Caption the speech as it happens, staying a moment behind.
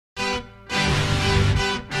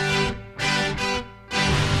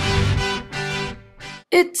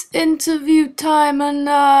It's interview time and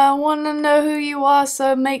I wanna know who you are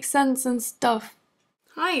so it makes sense and stuff.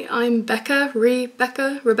 Hi, I'm Becca,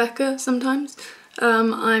 Rebecca sometimes.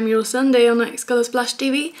 I'm your Sunday on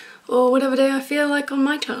xcolorsplashtv, or whatever day I feel like on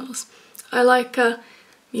my channels. I like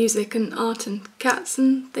music and art and cats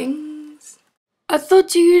and things. I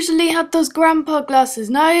thought you usually had those grandpa glasses,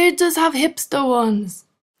 now you just have hipster ones.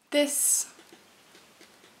 This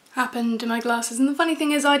happened to my glasses, and the funny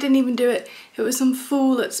thing is I didn't even do it. It was some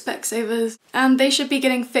fool at Specsavers, and they should be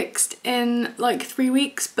getting fixed in like 3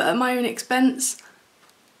 weeks, but at my own expense.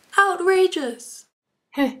 Outrageous!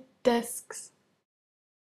 Heh, desks.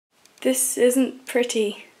 This isn't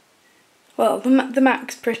pretty. Well, the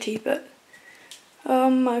Mac's pretty, but oh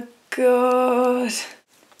my god.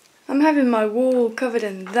 I'm having my wall covered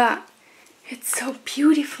in that. It's so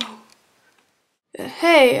beautiful.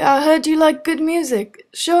 Hey, I heard you like good music.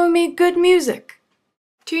 Show me good music.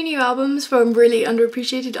 2 new albums from really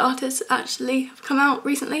underappreciated artists actually have come out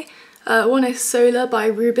recently. One is Solar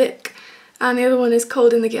by Rubik, and the other one is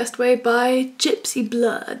Cold in the Guest Way by Gypsy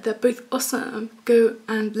Blood. They're both awesome. Go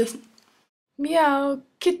and listen. Meow,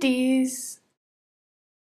 kitties.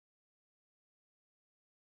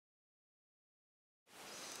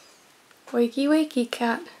 Wakey wakey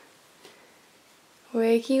cat.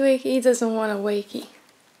 Wakey wakey, he doesn't want a wakey.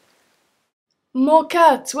 More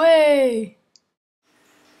cats, way!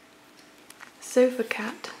 Sofa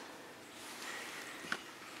cat.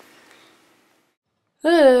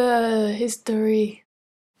 History.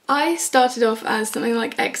 I started off as something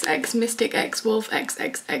like XX Mystic X Wolf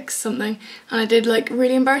XXX something, and I did like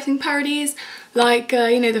really embarrassing parodies, like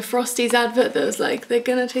you know, the Frosties advert that was like, they're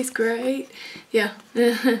gonna taste great. Yeah.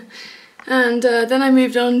 And then I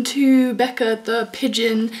moved on to Becca the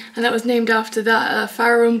pigeon, and that was named after that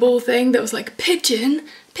Farrow and Ball thing that was like pigeon,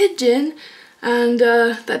 pigeon, and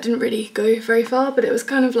that didn't really go very far, but it was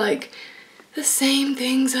kind of like the same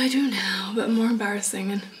things I do now, but more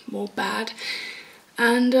embarrassing and more bad.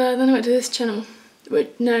 And then I went to this channel.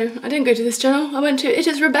 Wait, no, I didn't go to this channel. I went to It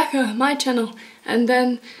Is Rebecca, my channel, and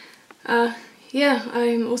then yeah,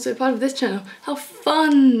 I'm also part of this channel. How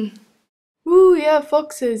fun! Ooh, yeah,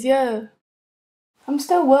 foxes, yeah. I'm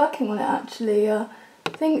still working on it actually.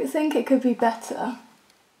 Think it could be better.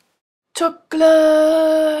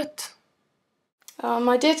 Chocolate!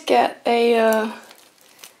 I did get a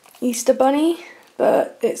Easter bunny,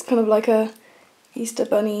 but it's kind of like a Easter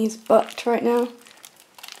bunny's butt right now.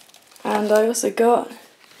 And I also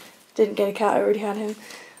didn't get a cat, I already had him.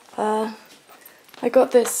 I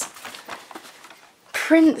got this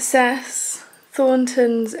Princess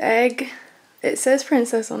Thornton's egg. It says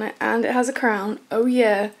princess on it, and it has a crown. Oh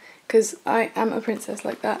yeah, because I am a princess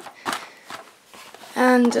like that.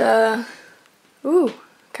 And ooh,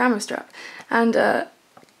 camera strap. And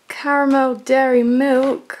caramel dairy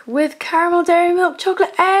milk with caramel dairy milk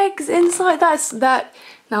chocolate eggs inside.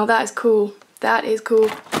 Now that is cool. That is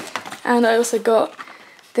cool. And I also got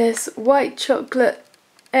this white chocolate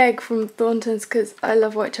egg from Thornton's because I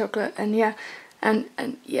love white chocolate, and yeah, and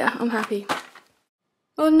yeah, I'm happy.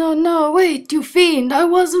 Oh no, wait, you fiend, I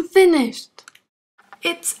wasn't finished.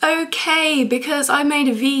 It's okay, because I made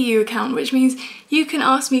a VU account, which means you can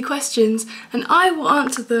ask me questions and I will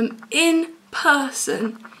answer them in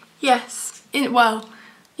person. Yes, well,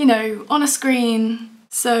 you know, on a screen.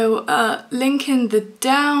 So link in the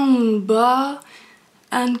down bar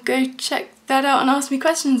and go check that out and ask me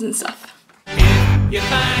questions and stuff. If you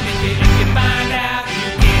find out,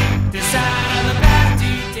 you can't decide on the